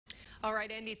All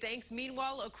right, Andy, thanks.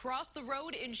 Meanwhile, across the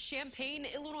road in Champaign,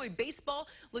 Illinois baseball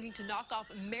looking to knock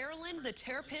off Maryland. The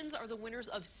Terrapins are the winners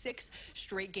of 6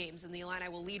 straight games, and the Illini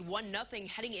will lead 1-0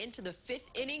 heading into the 5th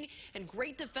inning. And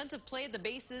great defensive play at the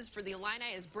bases for the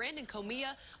Illini as Brandon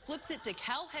Comia flips it to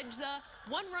Cal Hedgza.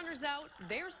 1 runner's out.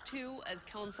 There's 2 as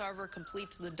Kellen Sarver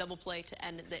completes the double play to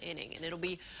end the inning. And it'll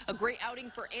be a great outing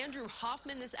for Andrew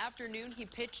Hoffman this afternoon. He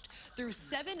pitched through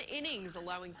 7 innings,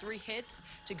 allowing 3 hits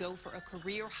to go for a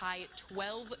career-high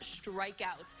 12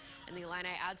 strikeouts. And the Illini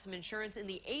add some insurance in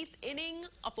the 8th inning.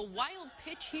 Off a wild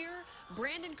pitch here,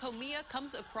 Brandon Comia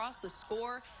comes across the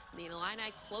score. And the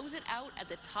Illini close it out at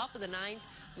the top of the 9th,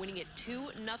 winning it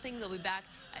 2-0. They'll be back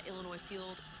at Illinois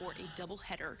Field for a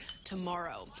doubleheader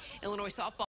tomorrow. Illinois softball